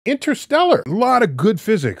Interstellar. A lot of good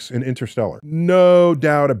physics in Interstellar. No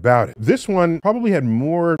doubt about it. This one probably had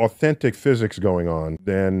more authentic physics going on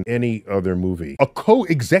than any other movie. A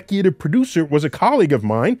co-executive producer was a colleague of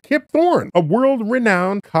mine, Kip Thorne, a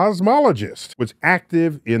world-renowned cosmologist, was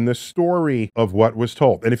active in the story of what was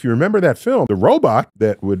told. And if you remember that film, the robot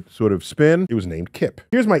that would sort of spin, it was named Kip.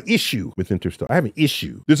 Here's my issue with Interstellar. I have an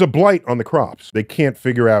issue. There's a blight on the crops. They can't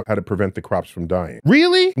figure out how to prevent the crops from dying.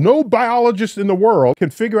 Really? No biologist in the world can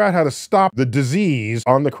figure out how to stop the disease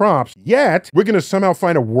on the crops, yet we're going to somehow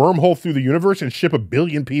find a wormhole through the universe and ship 1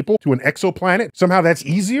 billion people to an exoplanet? Somehow that's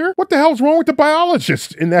easier? What the hell's wrong with the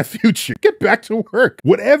biologists in that future? Get back to work.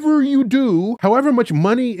 Whatever you do, however much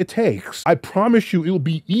money it takes, I promise you it will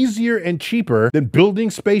be easier and cheaper than building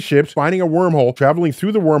spaceships, finding a wormhole, traveling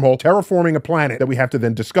through the wormhole, terraforming a planet that we have to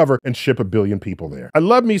then discover and ship 1 billion people there. I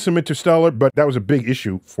love me some Interstellar, but that was a big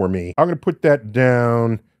issue for me. I'm going to put that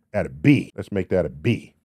down at a B. Let's make that a B.